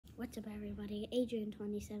What's up, everybody?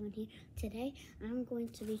 Adrian27 here. Today, I'm going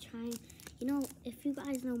to be trying, if you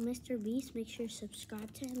guys know MrBeast, make sure to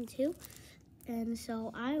subscribe to him too. And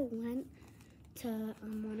so I went to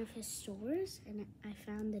one of his stores and I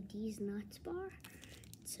found the Deez nuts bar.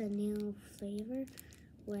 It's a new flavor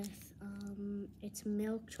with, it's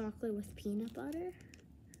milk chocolate with peanut butter.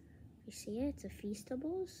 You see it? It's a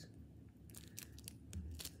Feastables.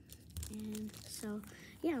 And so,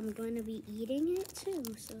 yeah, I'm going to be eating it too,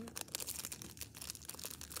 so,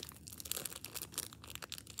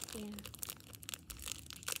 yeah.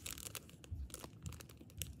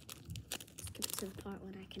 Skip to the part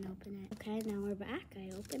when I can open it. Okay, now we're back. I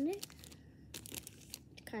opened it.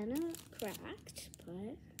 It's kind of cracked,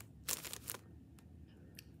 but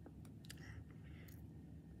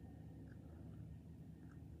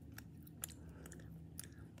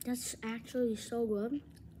that's actually so good.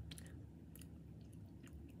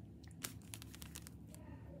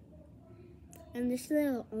 And this is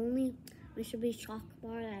the only MrBeast chocolate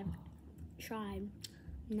bar that I've tried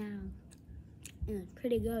now. And it's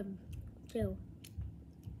pretty good, too.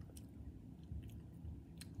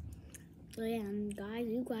 So yeah, and guys,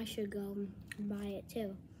 you guys should go and buy it,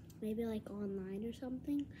 too. Maybe like online or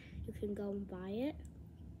something. You can go and buy it.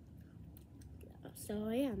 So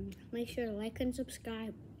yeah, make sure to like and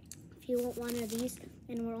subscribe if you want one of these.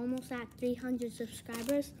 And we're almost at 300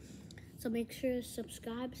 subscribers. So make sure to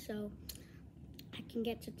subscribe so I can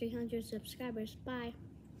get to 300 subscribers. Bye.